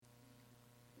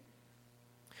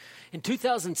In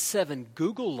 2007,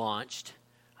 Google launched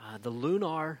the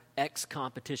Lunar X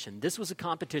competition. This was a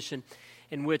competition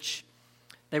in which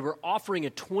they were offering a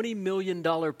 $20 million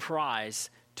prize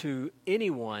to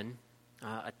anyone,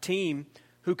 a team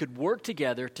who could work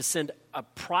together to send a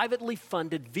privately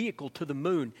funded vehicle to the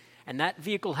moon. And that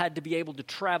vehicle had to be able to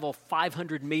travel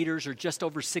 500 meters or just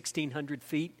over 1,600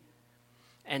 feet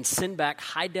and send back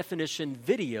high-definition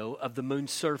video of the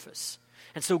moon's surface.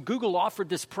 And so Google offered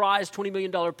this prize, $20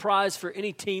 million prize, for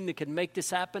any team that could make this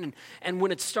happen. And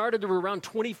when it started, there were around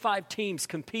 25 teams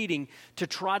competing to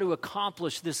try to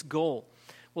accomplish this goal.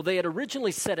 Well, they had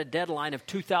originally set a deadline of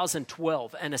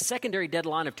 2012 and a secondary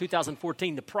deadline of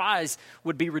 2014. The prize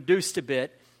would be reduced a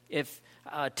bit if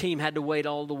a team had to wait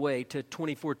all the way to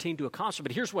 2014 to accomplish it.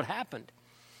 But here's what happened.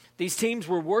 These teams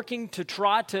were working to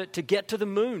try to get to the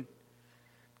moon.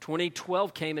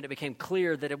 2012 came and it became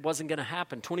clear that it wasn't going to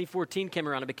happen. 2014 came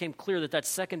around and it became clear that that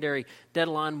secondary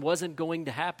deadline wasn't going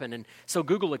to happen. And so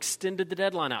Google extended the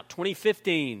deadline out.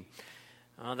 2015,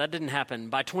 that didn't happen.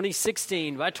 By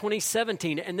 2016, by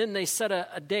 2017, and then they set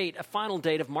a final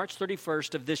date of March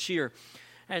 31st of this year.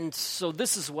 And so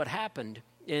this is what happened.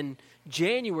 In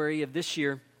January of this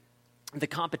year, the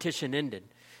competition ended.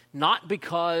 Not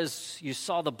because you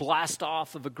saw the blast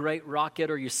off of a great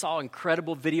rocket or you saw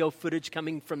incredible video footage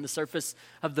coming from the surface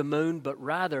of the moon, but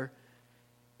rather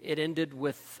it ended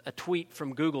with a tweet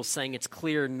from Google saying it's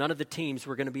clear none of the teams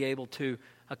were going to be able to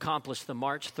accomplish the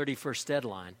March 31st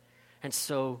deadline. And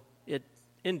so it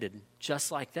ended just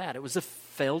like that. It was a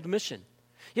failed mission.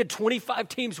 You had 25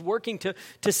 teams working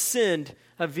to send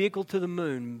a vehicle to the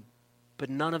moon, but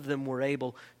none of them were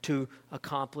able to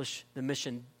accomplish the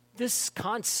mission. This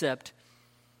concept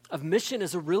of mission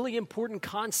is a really important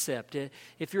concept.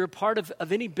 If you're a part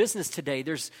of any business today,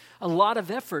 there's a lot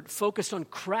of effort focused on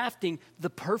crafting the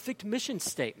perfect mission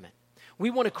statement.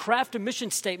 We want to craft a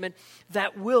mission statement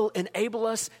that will enable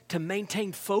us to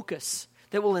maintain focus,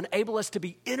 that will enable us to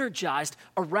be energized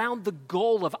around the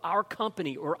goal of our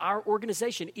company or our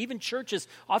organization. Even churches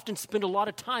often spend a lot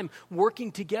of time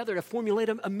working together to formulate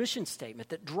a mission statement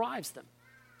that drives them.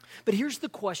 But here's the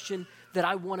question that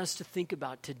I want us to think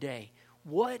about today.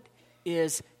 What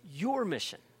is your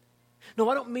mission? No,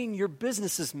 I don't mean your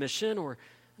business's mission or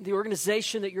the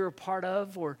organization that you're a part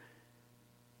of or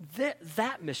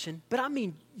that mission, but I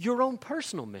mean your own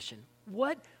personal mission.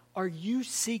 What are you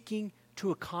seeking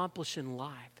to accomplish in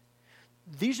life?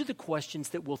 These are the questions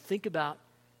that we'll think about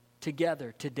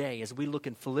together today as we look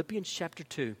in Philippians chapter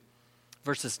 2,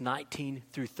 verses 19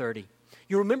 through 30.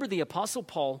 You remember the Apostle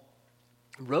Paul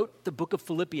wrote the book of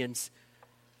Philippians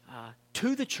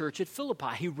to the church at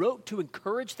Philippi. He wrote to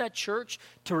encourage that church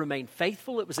to remain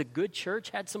faithful. It was a good church,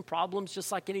 had some problems just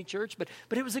like any church, but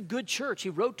it was a good church. He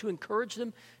wrote to encourage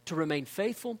them to remain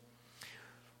faithful.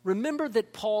 Remember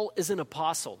that Paul is an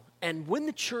apostle, and when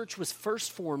the church was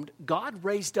first formed, God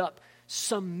raised up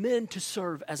some men to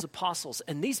serve as apostles,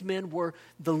 and these men were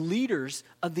the leaders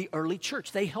of the early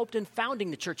church. They helped in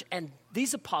founding the church, and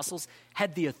these apostles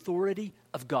had the authority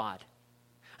of God.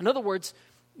 In other words,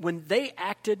 when they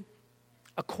acted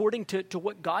according to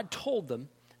what God told them,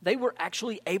 they were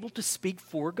actually able to speak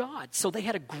for God. So they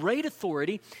had a great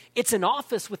authority. It's an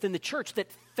office within the church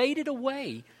that faded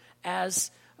away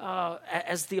as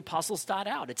the apostles died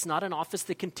out. It's not an office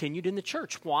that continued in the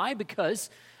church. Why? Because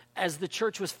as the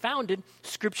church was founded,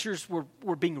 scriptures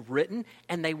were being written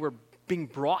and they were being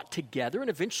brought together, and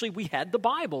eventually we had the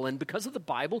Bible. And because of the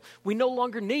Bible, we no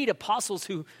longer need apostles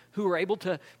who are able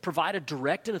to provide a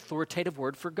direct and authoritative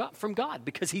word from God,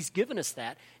 because he's given us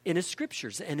that in his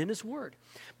scriptures and in his word.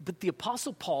 But the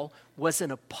Apostle Paul was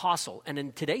an apostle, and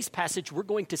in today's passage, we're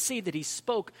going to see that he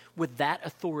spoke with that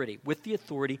authority, with the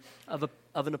authority of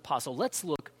an apostle. Let's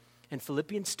look in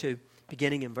Philippians 2,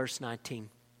 beginning in verse 19.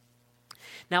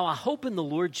 Now I hope in the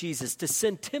Lord Jesus to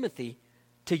send Timothy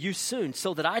to you soon,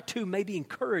 so that I too may be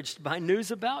encouraged by news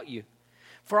about you.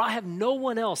 For I have no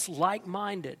one else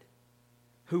like-minded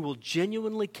who will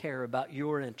genuinely care about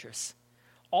your interests.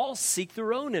 All seek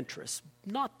their own interests,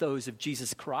 not those of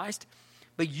Jesus Christ,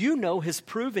 but you know his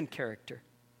proven character,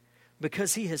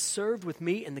 because he has served with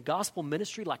me in the gospel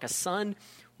ministry like a son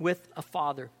with a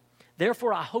father.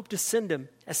 Therefore, I hope to send him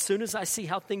as soon as I see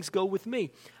how things go with me.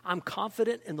 I'm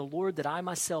confident in the Lord that I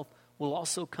myself will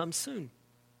also come soon.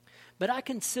 But I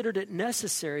considered it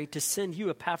necessary to send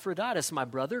you Epaphroditus, my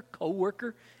brother,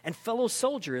 co-worker, and fellow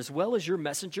soldier, as well as your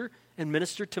messenger and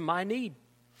minister to my need,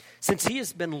 since he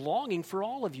has been longing for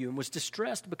all of you and was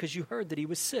distressed because you heard that he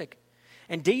was sick.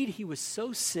 Indeed, he was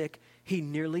so sick, he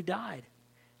nearly died.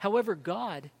 However,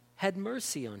 God had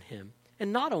mercy on him,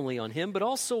 and not only on him, but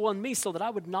also on me, so that I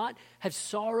would not have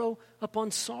sorrow upon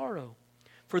sorrow.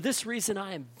 For this reason,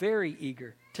 I am very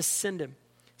eager to send him,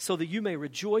 so that you may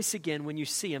rejoice again when you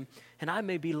see him, and I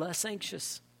may be less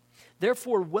anxious.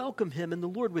 Therefore, welcome him in the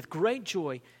Lord with great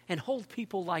joy, and hold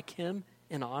people like him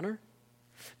in honor,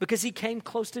 because he came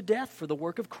close to death for the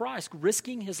work of Christ,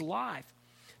 risking his life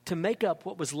to make up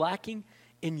what was lacking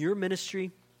in your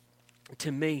ministry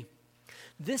to me.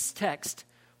 This text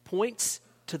points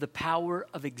to the power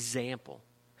of example,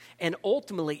 and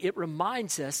ultimately it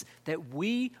reminds us that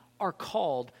we are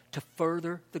called to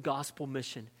further the gospel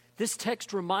mission. This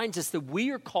text reminds us that we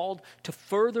are called to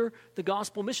further the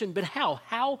gospel mission. But how?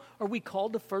 How are we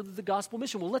called to further the gospel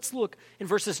mission? Well, let's look in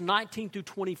verses 19 through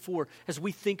 24 as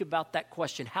we think about that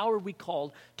question. How are we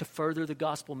called to further the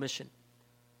gospel mission?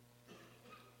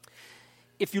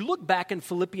 If you look back in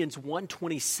Philippians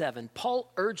 1:27, Paul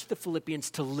urged the Philippians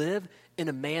to live in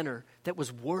a manner that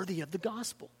was worthy of the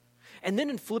gospel. And then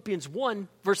in Philippians 1,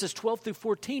 verses 12 through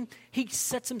 14, he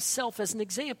sets himself as an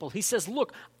example. He says,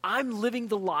 look, I'm living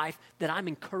the life that I'm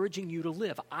encouraging you to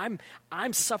live. I'm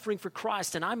suffering for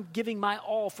Christ, and I'm giving my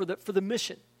all for the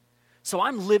mission. So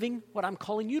I'm living what I'm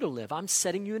calling you to live. I'm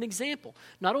setting you an example.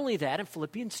 Not only that, in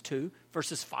Philippians 2,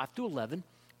 verses 5 through 11,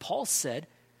 Paul said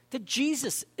that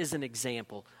Jesus is an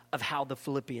example of how the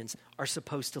Philippians are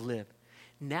supposed to live.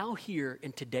 Now here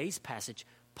in today's passage,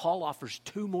 Paul offers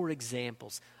two more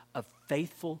examples of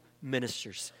faithful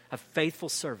ministers, of faithful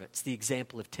servants, the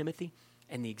example of Timothy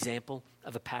and the example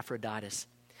of Epaphroditus.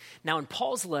 Now, in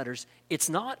Paul's letters, it's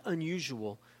not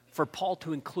unusual for Paul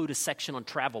to include a section on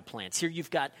travel plans. Here you've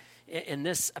got in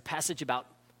this a passage about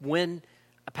when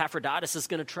Epaphroditus is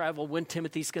going to travel, when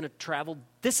Timothy's going to travel.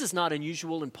 This is not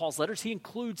unusual in Paul's letters. He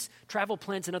includes travel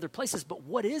plans in other places, but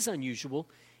what is unusual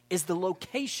is the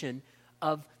location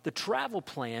of the travel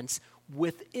plans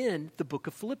within the book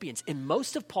of Philippians. In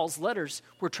most of Paul's letters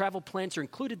where travel plans are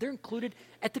included, they're included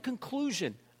at the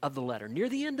conclusion of the letter, near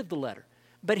the end of the letter.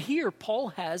 But here, Paul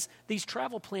has these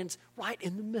travel plans right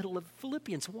in the middle of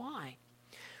Philippians. Why?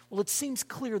 Well, it seems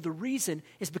clear the reason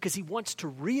is because he wants to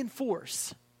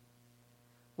reinforce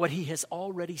what he has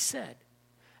already said.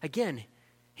 Again,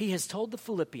 he has told the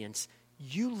Philippians,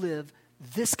 you live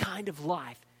this kind of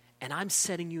life, and I'm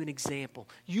setting you an example.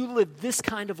 You live this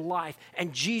kind of life,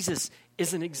 and Jesus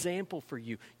is an example for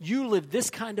you. You live this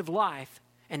kind of life,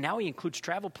 and now he includes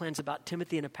travel plans about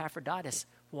Timothy and Epaphroditus.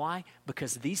 Why?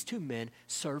 Because these two men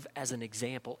serve as an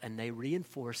example, and they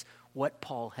reinforce what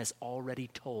Paul has already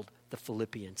told the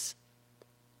Philippians.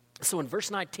 So in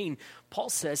verse 19, Paul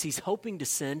says he's hoping to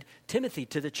send Timothy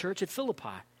to the church at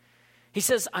Philippi. He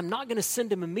says, I'm not going to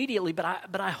send him immediately, but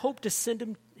I hope to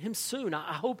send him soon.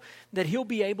 I hope that he'll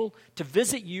be able to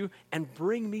visit you and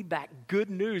bring me back good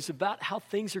news about how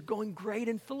things are going great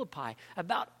in Philippi,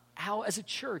 about how as a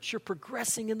church you're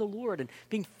progressing in the Lord and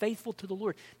being faithful to the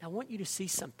Lord. Now I want you to see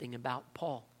something about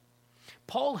Paul.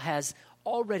 Paul has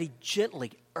already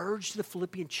gently urged the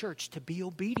Philippian church to be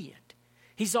obedient.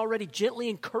 He's already gently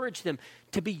encouraged them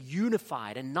to be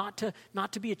unified and not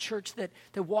to be a church that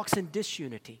walks in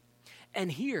disunity. And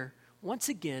here, once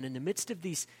again, in the midst of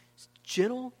these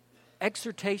gentle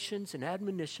exhortations and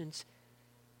admonitions,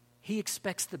 he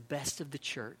expects the best of the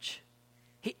church.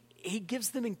 He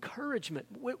gives them encouragement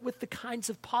with the kinds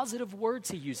of positive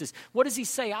words he uses. What does he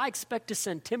say? I expect to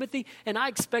send Timothy, and I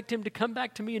expect him to come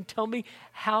back to me and tell me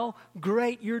how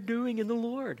great you're doing in the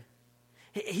Lord.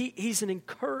 He has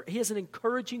an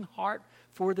encouraging heart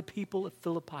for the people of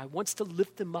Philippi, wants to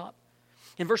lift them up.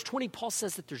 In verse 20, Paul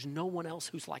says that there's no one else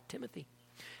who's like Timothy.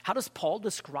 How does Paul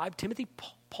describe Timothy?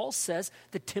 Paul says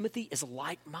that Timothy is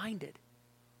like-minded.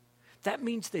 That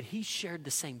means that he shared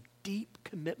the same deep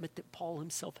commitment that Paul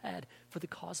himself had for the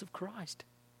cause of Christ.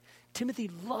 Timothy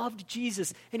loved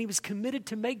Jesus, and he was committed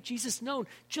to make Jesus known.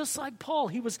 Just like Paul,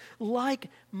 he was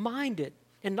like-minded.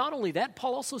 And not only that,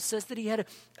 Paul also says that he had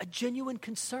a genuine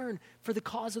concern for the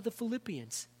cause of the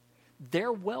Philippians.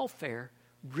 Their welfare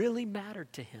really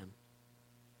mattered to him.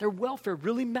 Their welfare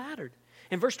really mattered.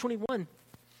 In verse 21,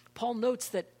 Paul notes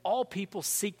that all people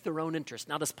seek their own interest.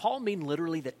 Now, does Paul mean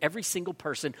literally that every single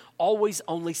person always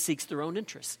only seeks their own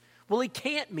interests? Well, he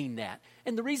can't mean that.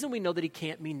 And the reason we know that he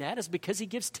can't mean that is because he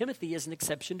gives Timothy as an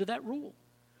exception to that rule.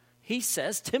 He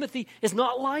says Timothy is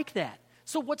not like that.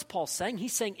 So what's Paul saying?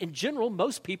 He's saying in general,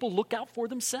 most people look out for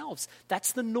themselves.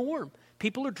 That's the norm.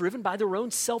 People are driven by their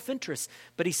own self-interest.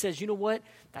 But he says, you know what?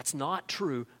 That's not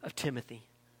true of Timothy.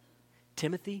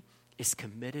 Timothy is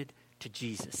committed to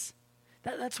Jesus.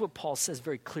 That's what Paul says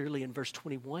very clearly in verse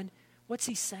 21. What's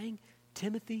he saying?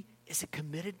 Timothy is a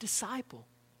committed disciple.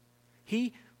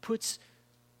 He puts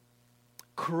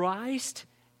Christ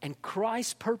and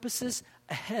Christ's purposes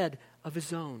ahead of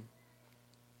his own.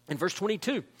 In verse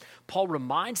 22, Paul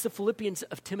reminds the Philippians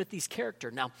of Timothy's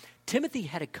character. Now, Timothy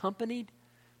had accompanied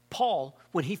Paul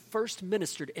when he first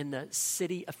ministered in the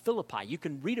city of Philippi. You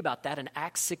can read about that in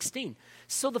Acts 16.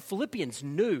 So the Philippians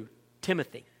knew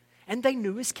Timothy, and they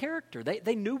knew his character.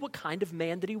 They knew what kind of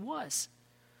man that he was.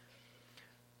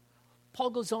 Paul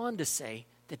goes on to say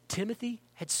that Timothy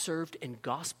had served in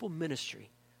gospel ministry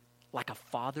like a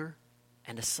father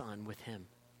and a son with him.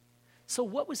 So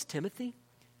what was Timothy?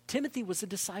 Timothy was a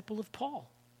disciple of Paul.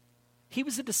 He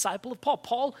was a disciple of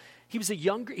Paul. He was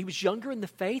younger in the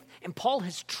faith, and Paul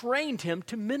has trained him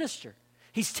to minister.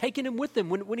 He's taken him with him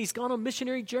when he's gone on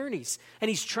missionary journeys, and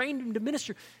he's trained him to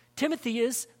minister. Timothy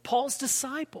is Paul's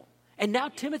disciple. And now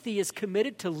Timothy is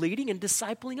committed to leading and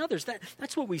discipling others.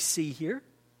 That's what we see here.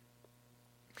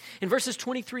 In verses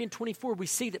 23 and 24, we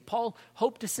see that Paul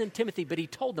hoped to send Timothy, but he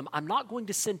told them, I'm not going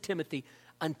to send Timothy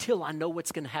until I know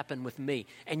what's going to happen with me.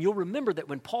 And you'll remember that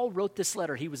when Paul wrote this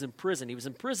letter, he was in prison. He was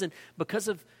in prison because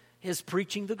of his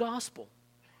preaching the gospel.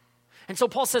 And so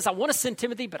Paul says, I want to send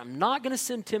Timothy, but I'm not going to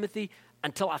send Timothy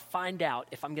until I find out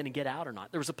if I'm going to get out or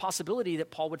not. There was a possibility that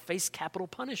Paul would face capital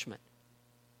punishment.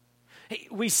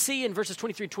 We see in verses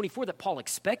 23 and 24 that Paul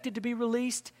expected to be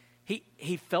released.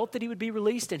 He felt that he would be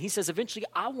released, and he says, eventually,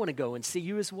 I want to go and see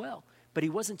you as well. But he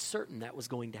wasn't certain that was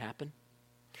going to happen.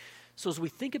 So as we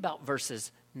think about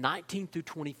verses 19 through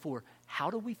 24, how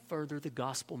do we further the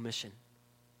gospel mission?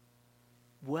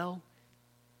 Well,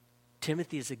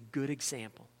 Timothy is a good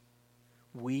example.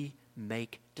 We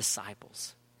make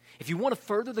disciples. If you want to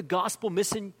further the gospel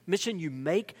mission, you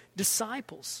make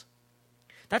disciples.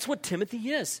 That's what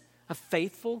Timothy is, a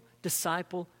faithful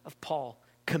disciple of Paul,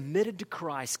 committed to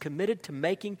Christ, committed to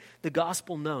making the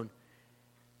gospel known.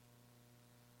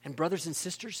 And brothers and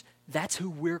sisters, that's who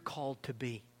we're called to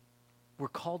be. We're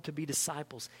called to be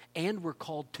disciples, and we're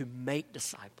called to make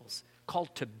disciples.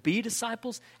 Called to be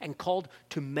disciples and called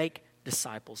to make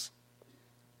disciples.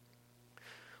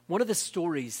 One of the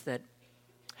stories that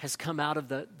has come out of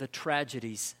the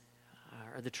tragedies,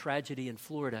 or the tragedy in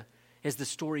Florida, is the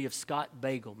story of Scott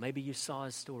Bagel. Maybe you saw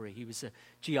his story. He was a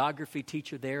geography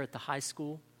teacher there at the high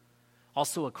school,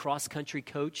 also a cross-country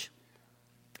coach.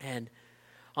 And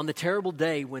on the terrible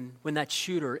day when that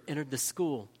shooter entered the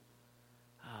school,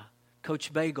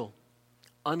 Coach Bagel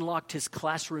unlocked his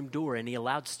classroom door, and he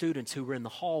allowed students who were in the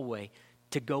hallway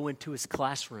to go into his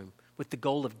classroom with the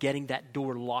goal of getting that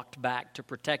door locked back to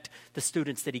protect the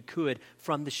students that he could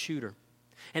from the shooter.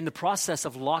 In the process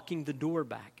of locking the door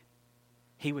back,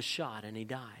 he was shot and he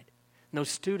died. No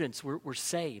students were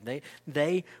saved.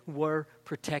 They were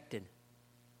protected.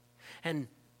 And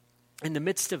in the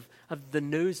midst of the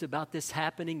news about this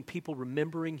happening, people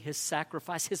remembering his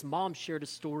sacrifice, his mom shared a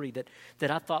story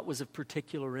that I thought was of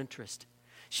particular interest.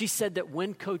 She said that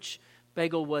when Coach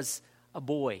Bagel was a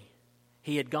boy,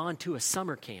 he had gone to a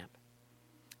summer camp.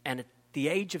 And at the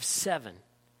age of 7,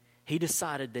 he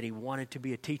decided that he wanted to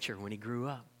be a teacher when he grew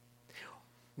up.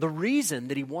 The reason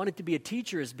that he wanted to be a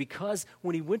teacher is because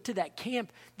when he went to that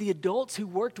camp, the adults who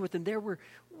worked with him there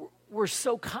were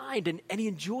so kind, and he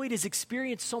enjoyed his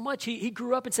experience so much. He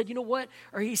grew up and said, you know what?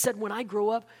 Or he said, when I grow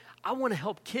up, I want to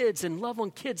help kids and love on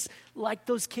kids like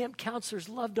those camp counselors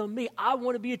loved on me. I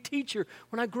want to be a teacher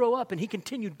when I grow up. And he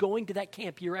continued going to that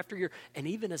camp year after year, and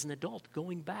even as an adult,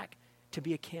 going back to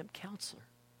be a camp counselor.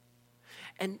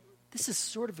 And this is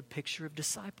sort of a picture of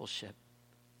discipleship.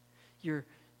 You're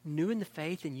new in the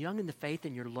faith and young in the faith,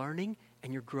 and you're learning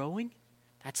and you're growing.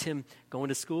 That's him going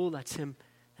to school. That's him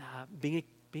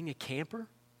being a camper.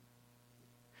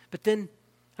 But then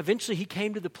eventually he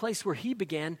came to the place where he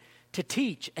began to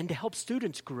teach and to help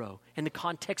students grow in the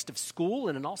context of school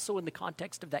and also in the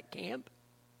context of that camp.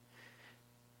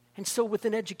 And so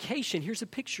within education, here's a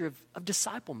picture of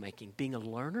disciple making, being a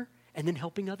learner and then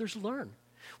helping others learn.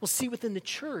 Well, see, within the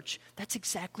church, that's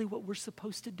exactly what we're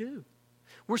supposed to do.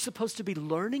 We're supposed to be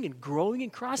learning and growing in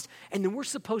Christ, and then we're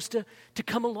supposed to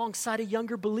come alongside a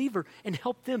younger believer and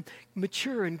help them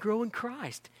mature and grow in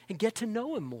Christ and get to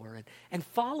know him more and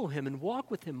follow him and walk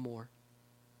with him more.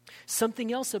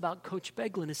 Something else about Coach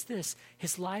Beglin is this: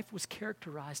 his life was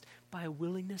characterized by a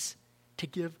willingness to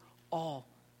give all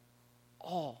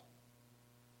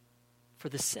for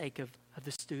the sake of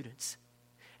the students.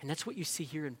 And that's what you see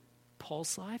here in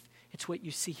Paul's life. It's what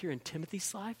you see here in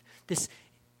Timothy's life. This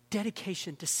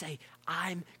dedication to say,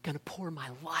 I'm going to pour my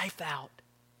life out.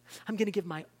 I'm going to give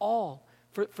my all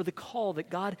for the call that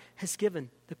God has given,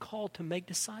 the call to make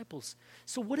disciples.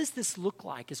 So what does this look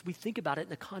like as we think about it in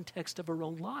the context of our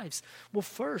own lives? Well,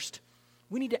 first,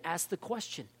 we need to ask the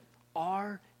question,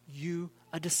 are you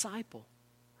a disciple?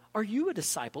 Are you a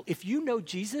disciple? If you know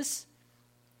Jesus,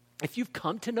 If you've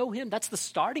come to know him, that's the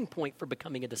starting point for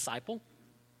becoming a disciple.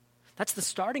 That's the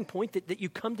starting point that you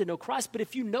come to know Christ. But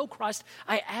if you know Christ,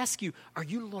 I ask you, are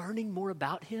you learning more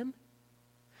about him?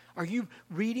 Are you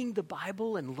reading the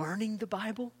Bible and learning the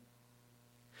Bible?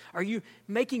 Are you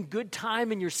making good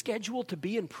time in your schedule to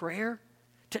be in prayer,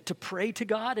 to pray to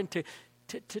God and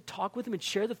to talk with him and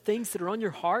share the things that are on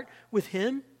your heart with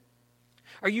him?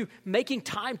 Are you making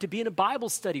time to be in a Bible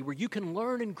study where you can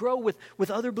learn and grow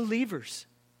with other believers?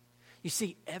 You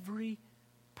see, every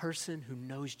person who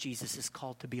knows Jesus is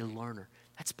called to be a learner.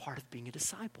 That's part of being a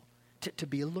disciple, to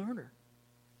be a learner.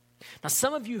 Now,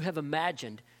 some of you have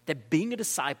imagined that being a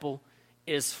disciple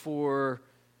is for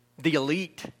the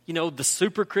elite, the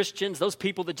super Christians, those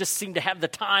people that just seem to have the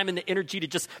time and the energy to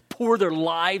just pour their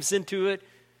lives into it.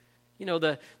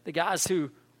 The guys who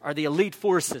are the elite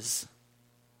forces.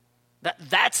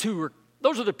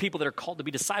 Those are the people that are called to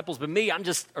be disciples. But me, I'm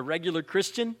just a regular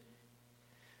Christian.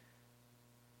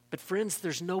 But friends,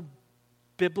 there's no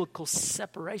biblical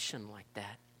separation like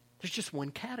that. There's just one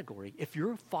category. If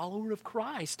you're a follower of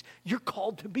Christ, you're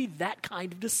called to be that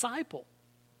kind of disciple.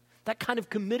 That kind of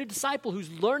committed disciple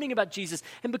who's learning about Jesus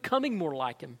and becoming more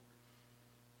like him.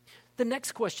 The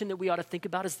next question that we ought to think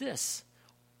about is this.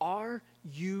 Are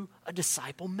you a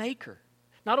disciple maker?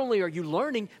 Not only are you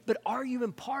learning, but are you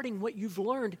imparting what you've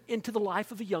learned into the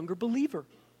life of a younger believer?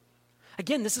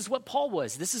 Again, this is what Paul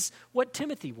was. This is what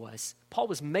Timothy was. Paul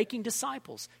was making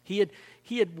disciples. He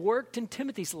had worked in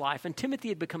Timothy's life, and Timothy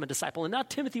had become a disciple, and now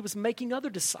Timothy was making other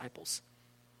disciples.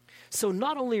 So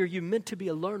not only are you meant to be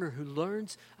a learner who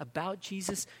learns about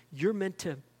Jesus, you're meant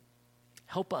to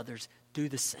help others do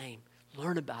the same.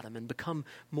 Learn about him and become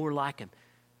more like him.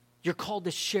 You're called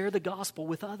to share the gospel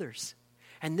with others.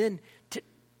 And then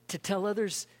to tell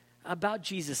others about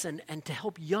Jesus and to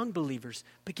help young believers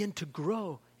begin to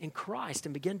grow in Christ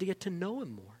and begin to get to know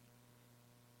him more.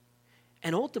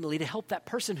 And ultimately to help that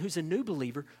person who's a new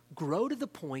believer grow to the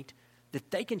point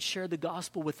that they can share the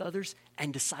gospel with others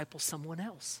and disciple someone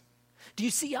else. Do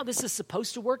you see how this is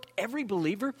supposed to work? Every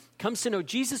believer comes to know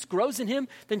Jesus, grows in him,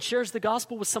 then shares the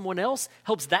gospel with someone else,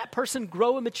 helps that person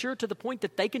grow and mature to the point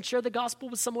that they can share the gospel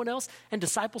with someone else and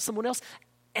disciple someone else.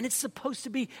 And it's supposed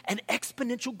to be an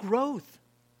exponential growth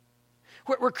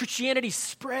where Christianity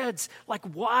spreads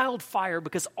like wildfire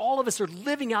because all of us are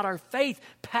living out our faith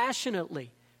passionately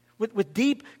with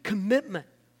deep commitment.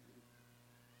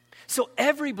 So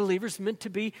every believer is meant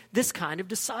to be this kind of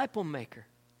disciple maker.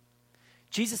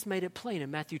 Jesus made it plain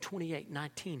in Matthew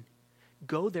 28:19.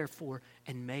 Go therefore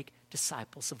and make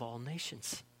disciples of all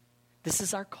nations. This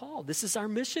is our call. This is our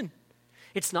mission.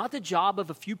 It's not the job of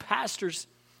a few pastors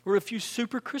or a few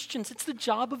super Christians. It's the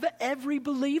job of every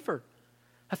believer.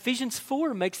 Ephesians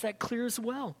 4 makes that clear as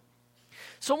well.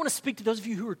 So I want to speak to those of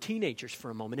you who are teenagers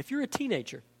for a moment. If you're a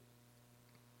teenager,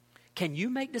 can you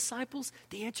make disciples?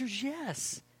 The answer is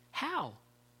yes. How?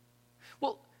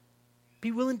 Well,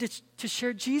 be willing to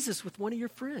share Jesus with one of your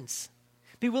friends.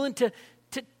 Be willing to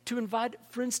invite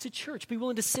friends to church. Be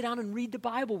willing to sit down and read the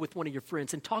Bible with one of your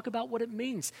friends and talk about what it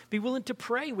means. Be willing to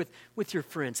pray with your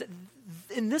friends.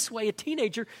 In this way, a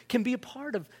teenager can be a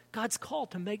part of God's call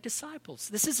to make disciples.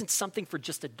 This isn't something for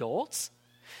just adults.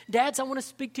 Dads, I want to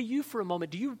speak to you for a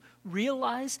moment. Do you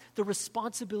realize the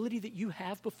responsibility that you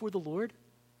have before the Lord?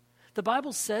 The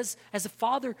Bible says, as a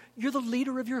father, you're the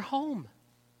leader of your home.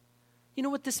 You know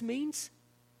what this means?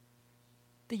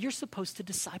 That you're supposed to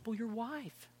disciple your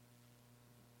wife.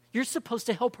 You're supposed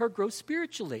to help her grow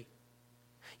spiritually.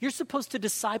 You're supposed to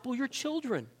disciple your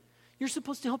children. You're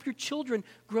supposed to help your children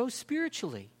grow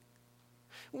spiritually.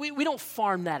 We don't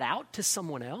farm that out to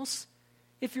someone else.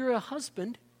 If you're a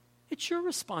husband, it's your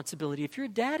responsibility. If you're a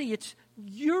daddy, it's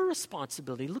your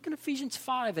responsibility. Look in Ephesians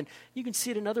 5, and you can see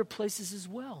it in other places as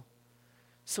well.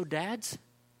 So dads,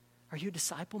 are you a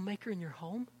disciple maker in your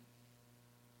home?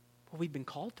 Well, we've been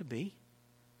called to be.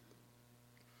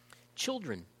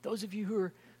 Children, those of you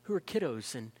who are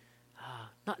kiddos and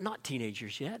not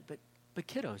teenagers yet, but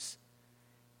kiddos,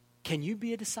 can you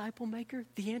be a disciple maker?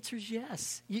 The answer is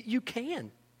yes. You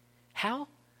can. How?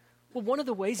 Well, one of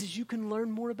the ways is you can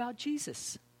learn more about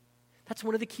Jesus. That's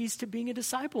one of the keys to being a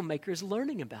disciple maker is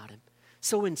learning about him.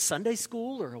 So in Sunday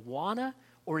school or Awana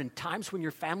or in times when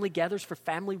your family gathers for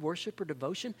family worship or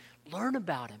devotion, learn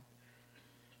about him.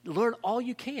 Learn all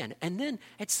you can. And then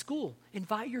at school,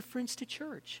 invite your friends to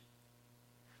church.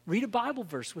 Read a Bible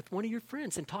verse with one of your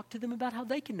friends and talk to them about how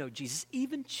they can know Jesus.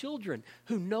 Even children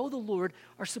who know the Lord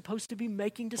are supposed to be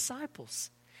making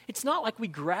disciples. It's not like we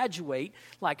graduate,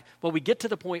 we get to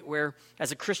the point where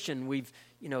as a Christian we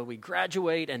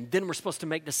graduate and then we're supposed to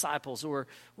make disciples, or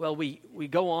we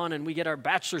go on and we get our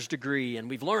bachelor's degree and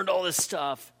we've learned all this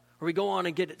stuff, or we go on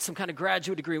and get some kind of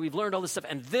graduate degree. We've learned all this stuff.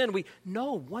 And then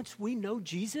once we know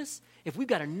Jesus, if we've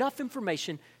got enough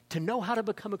information to know how to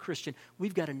become a Christian,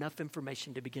 we've got enough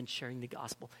information to begin sharing the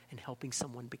gospel and helping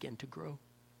someone begin to grow.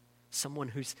 Someone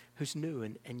who's new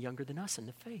and younger than us in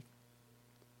the faith.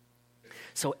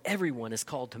 So everyone is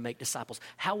called to make disciples.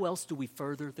 How else do we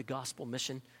further the gospel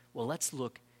mission? Well, let's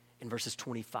look in verses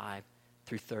 25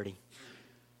 through 30.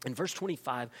 In verse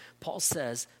 25, Paul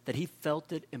says that he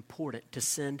felt it important to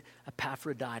send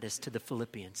Epaphroditus to the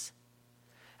Philippians.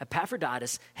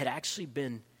 Epaphroditus had actually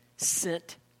been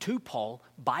sent to Paul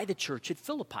by the church at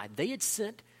Philippi. They had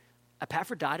sent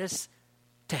Epaphroditus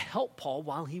to help Paul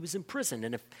while he was in prison.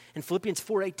 And in Philippians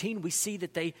 4:18, we see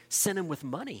that they sent him with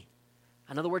money.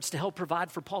 In other words, to help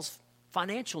provide for Paul's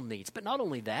financial needs. But not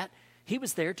only that, he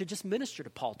was there to just minister to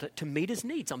Paul, to meet his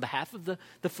needs on behalf of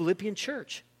the Philippian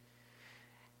church.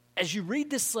 As you read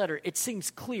this letter, it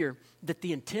seems clear that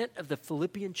the intent of the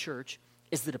Philippian church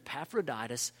is that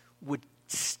Epaphroditus would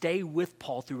stay with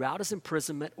Paul throughout his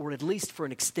imprisonment, or at least for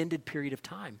an extended period of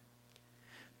time.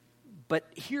 But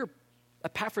here,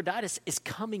 Epaphroditus is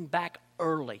coming back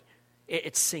early,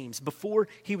 it seems, before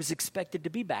he was expected to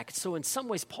be back. So in some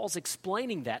ways, Paul's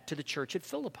explaining that to the church at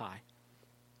Philippi.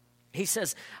 He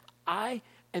says, I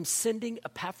am sending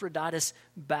Epaphroditus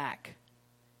back.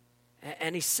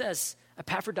 And he says,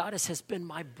 Epaphroditus has been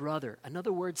my brother. In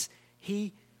other words,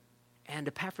 he and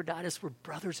Epaphroditus were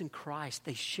brothers in Christ.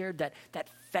 They shared that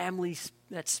family,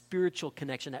 that spiritual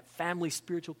connection, that family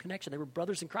spiritual connection. They were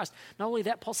brothers in Christ. Not only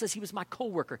that, Paul says he was my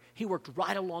co-worker. He worked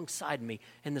right alongside me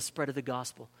in the spread of the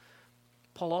gospel.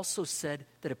 Paul also said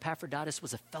that Epaphroditus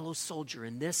was a fellow soldier,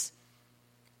 and this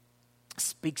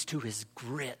speaks to his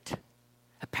grit.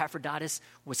 Epaphroditus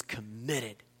was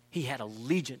committed. He had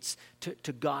allegiance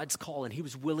to God's call, and he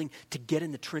was willing to get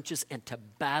in the trenches and to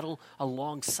battle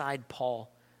alongside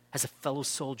Paul as a fellow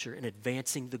soldier in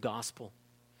advancing the gospel.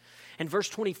 In verse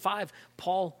 25,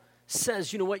 Paul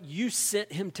says, you know what? You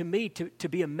sent him to me to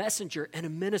be a messenger and a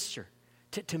minister,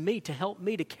 to me, to help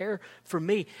me, to care for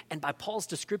me. And by Paul's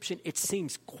description, it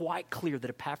seems quite clear that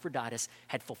Epaphroditus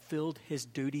had fulfilled his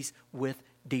duties with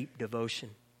deep devotion.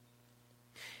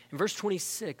 In verse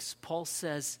 26, Paul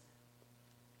says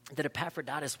that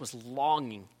Epaphroditus was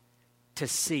longing to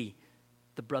see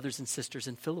the brothers and sisters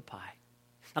in Philippi.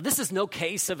 Now, this is no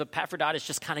case of Epaphroditus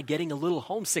just kind of getting a little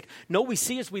homesick. No, we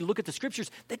see as we look at the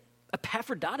scriptures that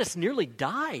Epaphroditus nearly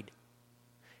died.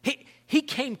 He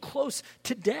came close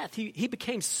to death. He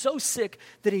became so sick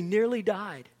that he nearly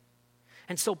died.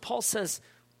 And so Paul says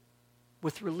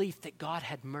with relief that God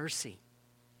had mercy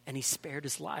and he spared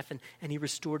his life and he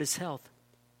restored his health.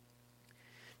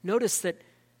 Notice that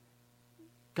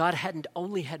God hadn't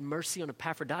only had mercy on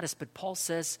Epaphroditus, but Paul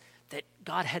says that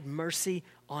God had mercy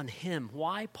on him.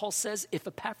 Why? Paul says, if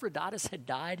Epaphroditus had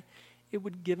died, it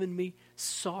would have given me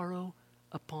sorrow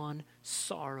upon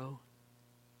sorrow.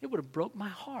 It would have broke my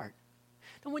heart.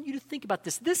 I want you to think about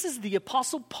this. This is the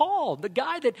Apostle Paul, the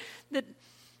guy that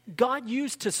God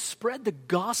used to spread the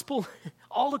gospel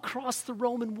all across the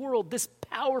Roman world, this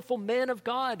powerful man of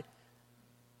God.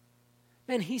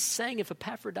 Man, he's saying if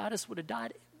Epaphroditus would have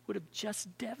died, it would have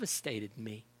just devastated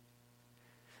me.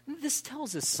 This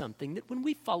tells us something, that when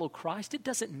we follow Christ, it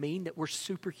doesn't mean that we're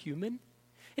superhuman.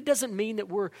 It doesn't mean that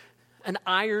we're an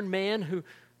Iron Man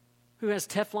who has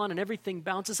Teflon and everything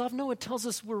bounces off. No, it tells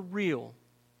us we're real.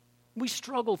 We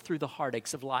struggle through the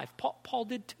heartaches of life. Paul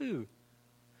did too.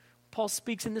 Paul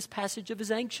speaks in this passage of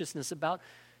his anxiousness about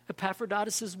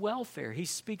Epaphroditus' welfare. He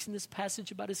speaks in this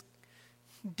passage about his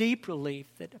deep relief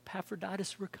that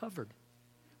Epaphroditus recovered.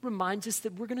 Reminds us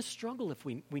that we're going to struggle if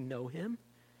we know him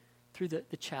through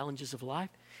the challenges of life.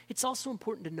 It's also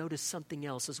important to notice something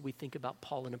else as we think about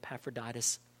Paul and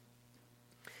Epaphroditus.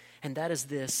 And that is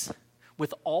this: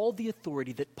 with all the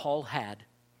authority that Paul had,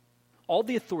 all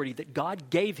the authority that God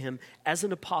gave him as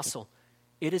an apostle,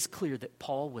 it is clear that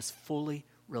Paul was fully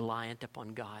reliant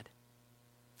upon God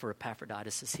for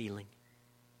Epaphroditus' healing.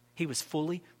 He was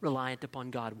fully reliant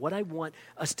upon God. What I want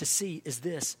us to see is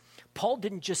this: Paul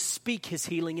didn't just speak his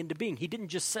healing into being. He didn't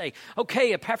just say,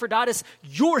 okay, Epaphroditus,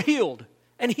 you're healed,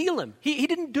 and heal him. He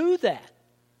didn't do that.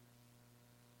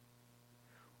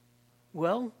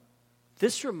 Well,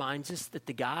 this reminds us that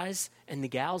the guys and the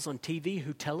gals on TV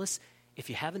who tell us if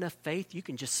you have enough faith, you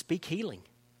can just speak healing.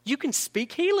 You can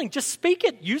speak healing. Just speak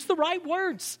it. Use the right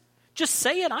words. Just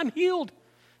say it. I'm healed.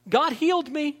 God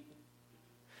healed me.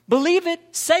 Believe it,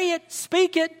 say it,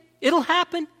 speak it. It'll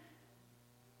happen.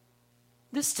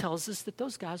 This tells us that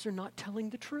those guys are not telling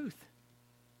the truth.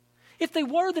 If they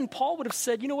were, then Paul would have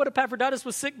said, you know what, Epaphroditus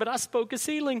was sick, but I spoke his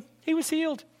healing. He was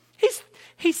healed.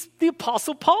 He's the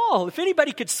Apostle Paul. If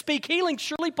anybody could speak healing,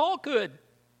 surely Paul could.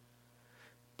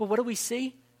 But what do we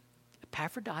see?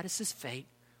 Epaphroditus' fate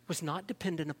was not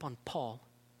dependent upon Paul.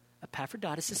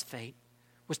 Epaphroditus' fate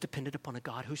was dependent upon a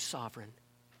God who's sovereign,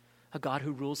 a God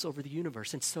who rules over the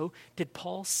universe. And so did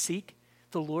Paul seek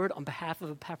the Lord on behalf of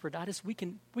Epaphroditus? We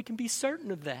can be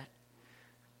certain of that.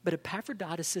 But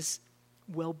Epaphroditus'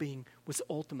 well-being was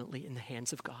ultimately in the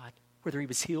hands of God. Whether he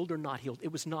was healed or not healed,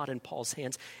 it was not in Paul's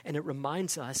hands. And it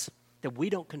reminds us that we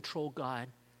don't control God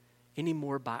any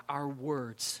more by our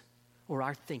words or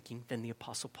our thinking than the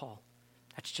Apostle Paul.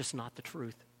 That's just not the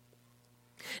truth.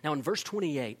 Now in verse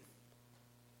 28,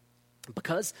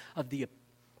 because of the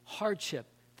hardship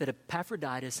that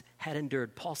Epaphroditus had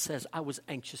endured, Paul says, I was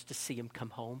anxious to see him come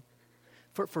home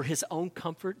for his own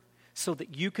comfort, so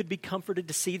that you could be comforted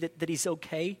to see that he's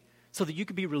okay, so that you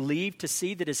could be relieved to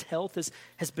see that his health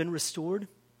has been restored.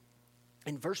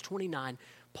 In verse 29,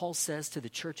 Paul says to the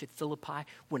church at Philippi,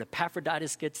 when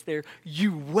Epaphroditus gets there,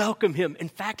 you welcome him. In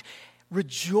fact,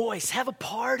 rejoice, have a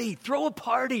party, throw a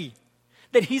party,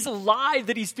 that he's alive,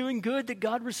 that he's doing good, that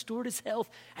God restored his health,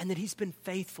 and that he's been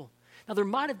faithful. Now, there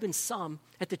might have been some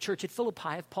at the church at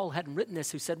Philippi, if Paul hadn't written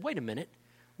this, who said, wait a minute,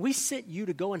 we sent you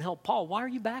to go and help Paul. Why are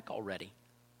you back already?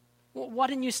 Well, why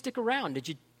didn't you stick around? Did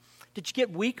you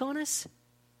get weak on us?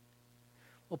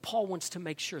 Well, Paul wants to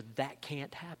make sure that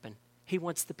can't happen. He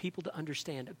wants the people to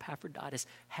understand Epaphroditus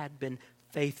had been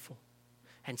faithful.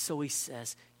 And so he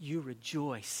says, you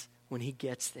rejoice when he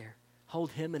gets there.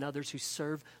 Hold him and others who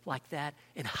serve like that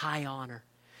in high honor.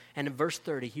 And in verse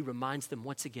 30, he reminds them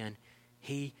once again,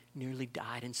 he nearly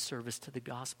died in service to the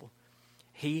gospel.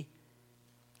 He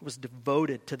was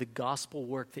devoted to the gospel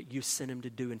work that you sent him to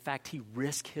do. In fact, he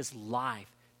risked his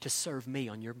life to serve me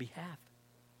on your behalf.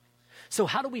 So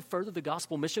how do we further the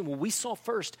gospel mission? Well, we saw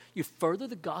first, you further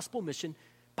the gospel mission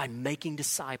by making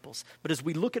disciples. But as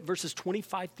we look at verses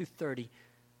 25 through 30,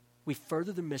 we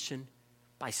further the mission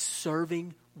by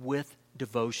serving with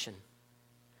devotion.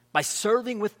 By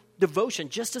serving with devotion,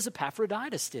 just as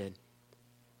Epaphroditus did.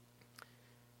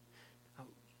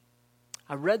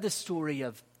 I read the story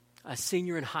of a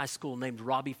senior in high school named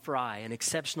Robbie Fry, an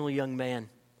exceptional young man.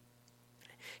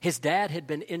 His dad had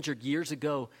been injured years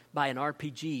ago by an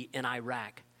RPG in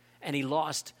Iraq, and he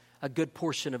lost a good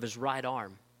portion of his right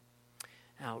arm.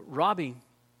 Now, Robbie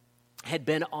had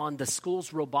been on the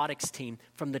school's robotics team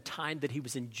from the time that he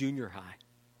was in junior high.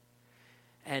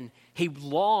 And he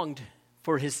longed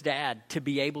for his dad to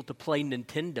be able to play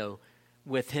Nintendo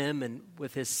with him and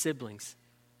with his siblings.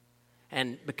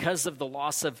 And because of the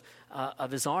loss of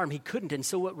his arm, he couldn't. And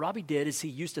so what Robbie did is he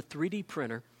used a 3D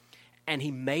printer, and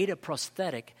he made a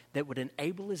prosthetic that would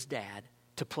enable his dad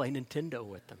to play Nintendo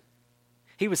with him.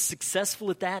 He was successful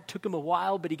at that. Took him a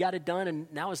while, but he got it done, and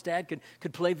now his dad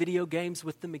could play video games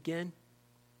with them again.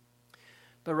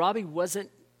 But Robbie wasn't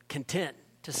content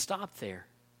to stop there.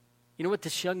 You know what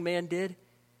this young man did?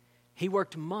 He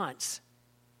worked months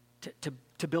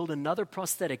to build another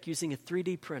prosthetic using a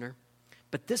 3D printer.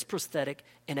 But this prosthetic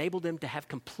enabled him to have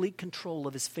complete control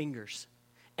of his fingers.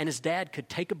 And his dad could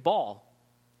take a ball.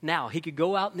 Now, he could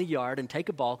go out in the yard and take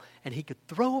a ball, and he could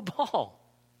throw a ball.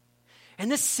 And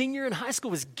this senior in high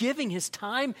school was giving his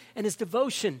time and his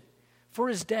devotion for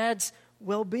his dad's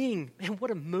well-being. Man, what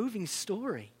a moving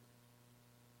story.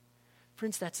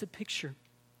 Friends, that's a picture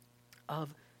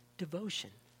of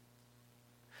devotion.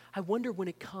 I wonder, when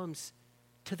it comes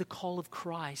to the call of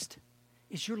Christ,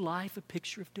 is your life a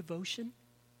picture of devotion?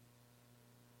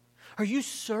 Are you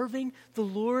serving the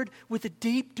Lord with a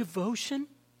deep devotion?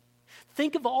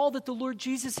 Think of all that the Lord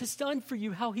Jesus has done for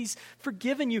you, how he's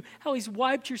forgiven you, how he's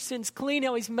wiped your sins clean,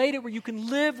 how he's made it where you can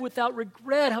live without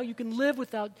regret, how you can live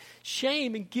without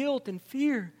shame and guilt and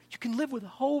fear. You can live with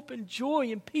hope and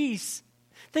joy and peace.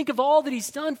 Think of all that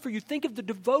he's done for you. Think of the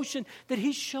devotion that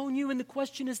he's shown you. And the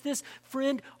question is this,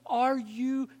 friend, are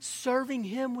you serving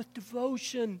him with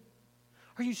devotion?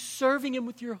 Are you serving him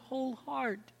with your whole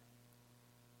heart?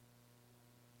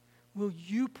 Will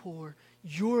you pour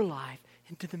your life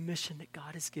into the mission that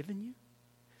God has given you?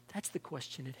 That's the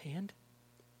question at hand.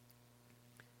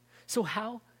 So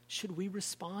how should we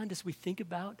respond as we think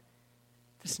about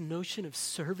this notion of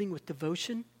serving with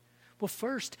devotion? Well,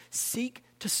 first, seek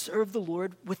to serve the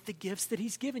Lord with the gifts that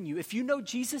he's given you. If you know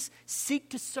Jesus, seek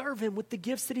to serve him with the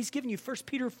gifts that he's given you. 1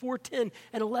 Peter 4:10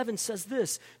 and 11 says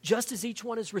this, just as each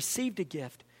one has received a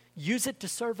gift, use it to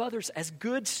serve others as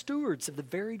good stewards of the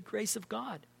varied grace of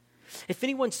God. If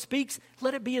anyone speaks,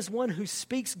 let it be as one who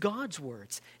speaks God's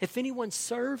words. If anyone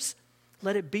serves,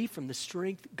 let it be from the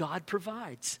strength God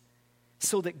provides,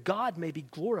 so that God may be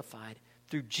glorified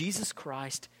through Jesus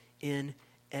Christ in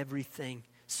everything.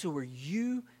 So are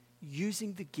you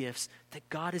using the gifts that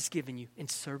God has given you in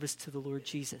service to the Lord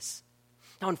Jesus.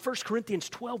 Now, in 1 Corinthians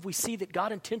 12, we see that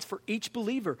God intends for each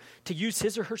believer to use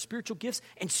his or her spiritual gifts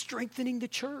in strengthening the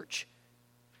church.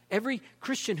 Every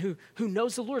Christian who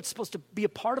knows the Lord is supposed to be a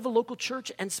part of a local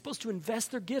church and supposed to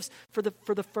invest their gifts for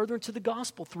the furtherance of the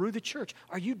gospel through the church.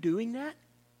 Are you doing that?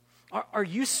 Are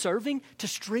you serving to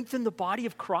strengthen the body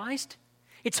of Christ?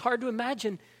 It's hard to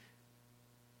imagine.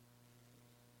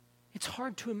 It's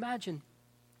hard to imagine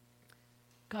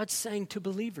God saying to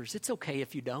believers, it's okay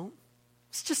if you don't.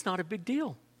 It's just not a big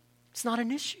deal. It's not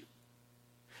an issue.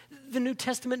 The New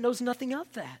Testament knows nothing of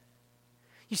that.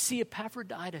 You see,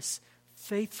 Epaphroditus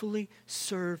faithfully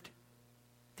served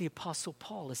the Apostle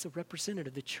Paul as a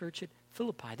representative of the church at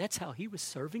Philippi. That's how he was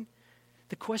serving.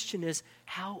 The question is,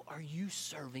 how are you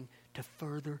serving to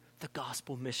further the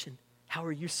gospel mission? How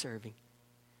are you serving?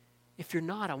 If you're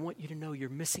not, I want you to know you're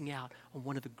missing out on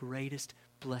one of the greatest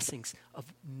blessings of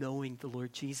knowing the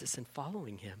Lord Jesus and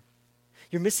following him.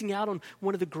 You're missing out on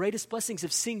one of the greatest blessings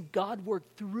of seeing God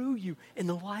work through you in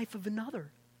the life of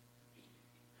another.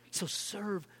 So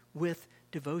serve with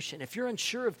devotion. If you're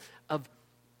unsure of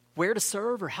where to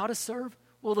serve or how to serve,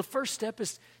 well, the first step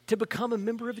is to become a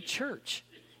member of a church.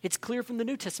 It's clear from the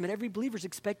New Testament, every believer is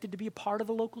expected to be a part of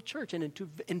the local church and to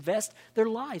invest their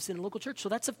lives in a local church. So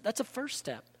that's a first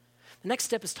step. The next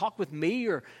step is talk with me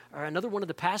or another one of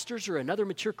the pastors or another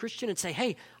mature Christian and say,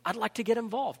 hey, I'd like to get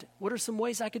involved. What are some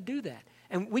ways I could do that?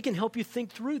 And we can help you think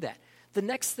through that. The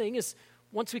next thing is,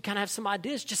 once we kind of have some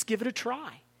ideas, just give it a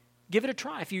try. Give it a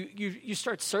try. If you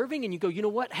start serving and you go, you know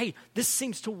what? Hey, this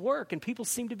seems to work and people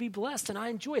seem to be blessed and I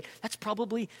enjoy it. That's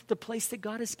probably the place that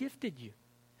God has gifted you.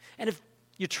 And if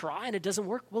you try and it doesn't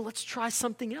work, well, let's try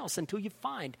something else until you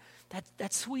find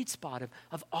that sweet spot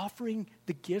of offering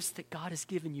the gifts that God has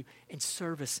given you in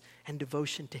service and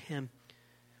devotion to him.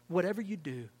 Whatever you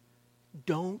do,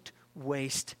 don't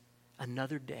waste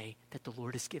another day that the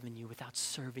Lord has given you without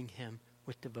serving him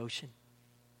with devotion.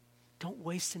 Don't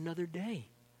waste another day.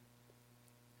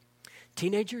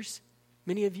 Teenagers,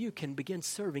 many of you can begin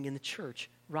serving in the church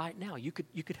right now. You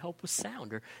could help with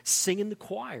sound or sing in the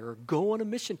choir or go on a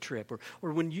mission trip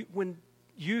or when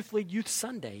youth lead Youth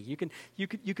Sunday, you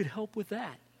could help with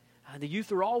that. The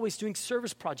youth are always doing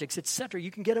service projects, etc.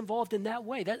 You can get involved in that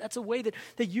way. That's a way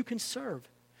that you can serve.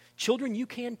 Children, you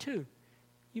can too.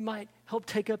 You might help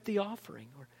take up the offering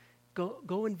or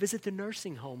go and visit the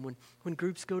nursing home when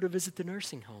groups go to visit the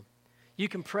nursing home. You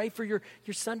can pray for your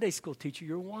Sunday school teacher,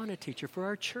 your Awana teacher, for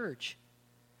our church.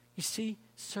 You see,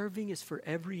 serving is for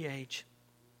every age.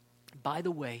 By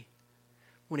the way,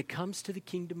 when it comes to the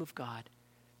kingdom of God,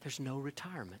 there's no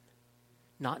retirement.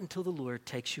 Not until the Lord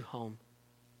takes you home.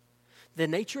 The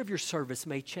nature of your service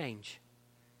may change.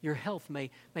 Your health may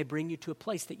bring you to a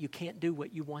place that you can't do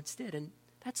what you once did, and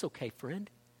that's okay, friend.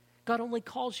 God only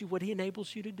calls you what he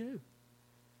enables you to do.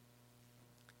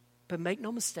 But make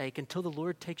no mistake, until the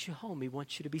Lord takes you home, he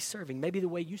wants you to be serving. Maybe the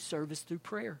way you serve is through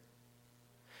prayer.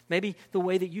 Maybe the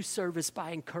way that you serve is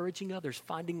by encouraging others,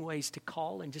 finding ways to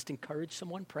call and just encourage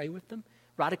someone, pray with them.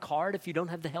 Write a card if you don't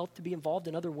have the health to be involved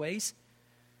in other ways.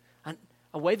 And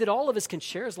a way that all of us can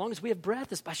share as long as we have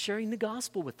breath is by sharing the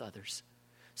gospel with others.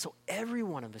 So every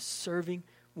one of us serving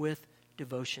with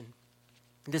devotion.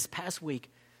 This past week,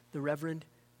 the Reverend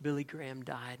Billy Graham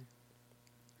died.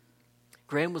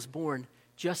 Graham was born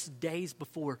just days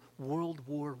before World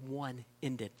War I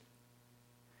ended.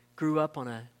 Grew up on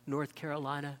a North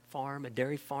Carolina farm, a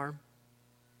dairy farm,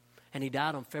 and he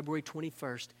died on February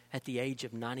 21st at the age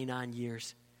of 99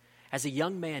 years. As a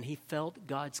young man, he felt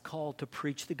God's call to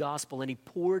preach the gospel, and he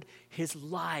poured his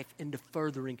life into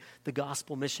furthering the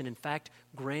gospel mission. In fact,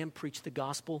 Graham preached the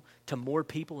gospel to more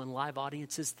people in live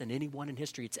audiences than anyone in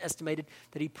history. It's estimated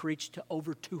that he preached to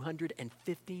over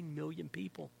 215 million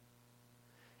people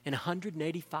in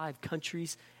 185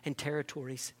 countries and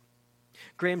territories.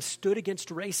 Graham stood against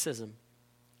racism.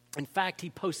 In fact, he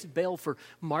posted bail for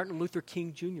Martin Luther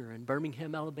King Jr. in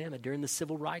Birmingham, Alabama during the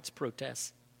civil rights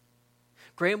protests.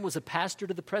 Graham was a pastor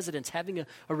to the presidents, having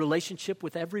a relationship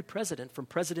with every president, from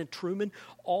President Truman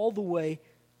all the way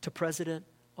to President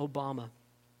Obama.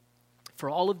 For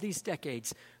all of these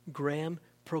decades, Graham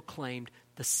proclaimed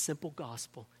the simple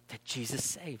gospel that Jesus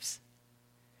saves,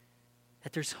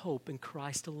 that there's hope in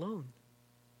Christ alone.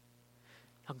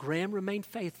 Now, Graham remained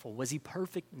faithful. Was he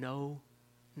perfect? No,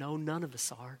 none of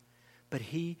us are. But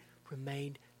he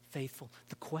remained faithful.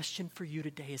 The question for you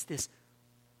today is this: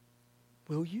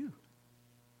 will you?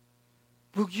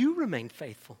 Will you remain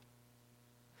faithful?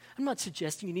 I'm not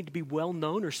suggesting you need to be well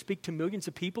known or speak to millions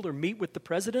of people or meet with the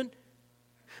president,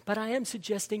 but I am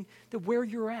suggesting that where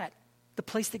you're at, the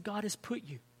place that God has put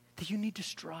you, that you need to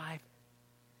strive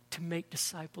to make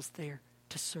disciples there,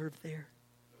 to serve there.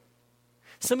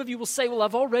 Some of you will say, well,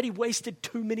 I've already wasted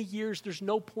too many years. There's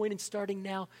no point in starting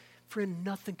now. Friend,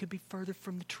 nothing could be further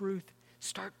from the truth.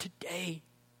 Start today.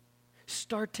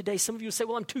 Start today. Some of you will say,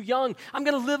 well, I'm too young. I'm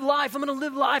going to live life. I'm going to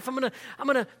live life. I'm going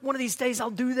to, one of these days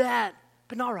I'll do that.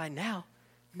 But not right now.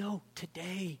 No,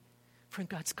 today. Friend,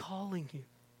 God's calling you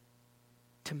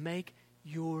to make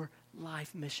your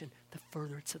life mission the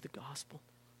furtherance of the gospel.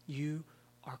 You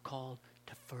are called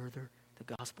to further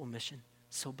the gospel mission.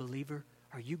 So, believer,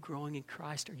 are you growing in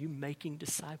Christ? Are you making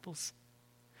disciples?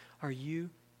 Are you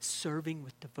serving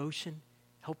with devotion,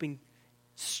 helping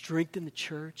strengthen the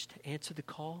church to answer the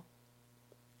call?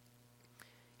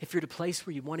 If you're at a place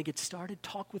where you want to get started,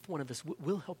 talk with one of us.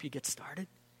 We'll help you get started.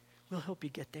 We'll help you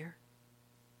get there.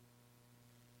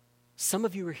 Some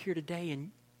of you are here today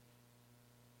and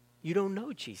you don't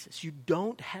know Jesus. You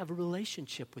don't have a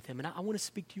relationship with him. And I want to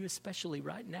speak to you especially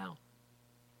right now.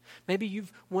 Maybe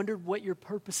you've wondered what your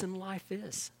purpose in life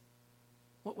is.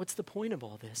 What's the point of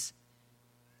all this?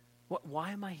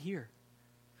 Why am I here?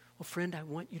 Well, friend, I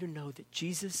want you to know that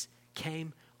Jesus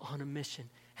came on a mission.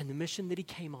 And the mission that he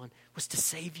came on was to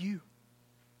save you.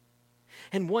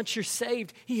 And once you're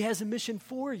saved, he has a mission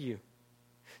for you.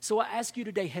 So I ask you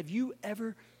today, have you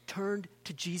ever turned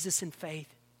to Jesus in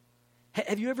faith?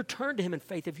 Have you ever turned to him in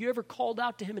faith? Have you ever called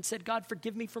out to him and said, God,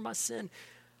 forgive me for my sin?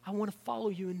 I want to follow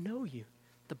you and know you.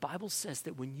 The Bible says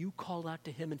that when you call out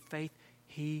to him in faith,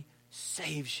 he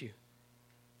saves you.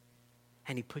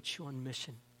 And he puts you on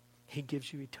mission. He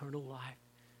gives you eternal life.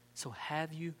 So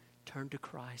have you turned to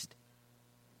Christ?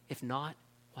 If not,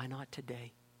 why not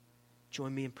today?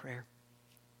 Join me in prayer.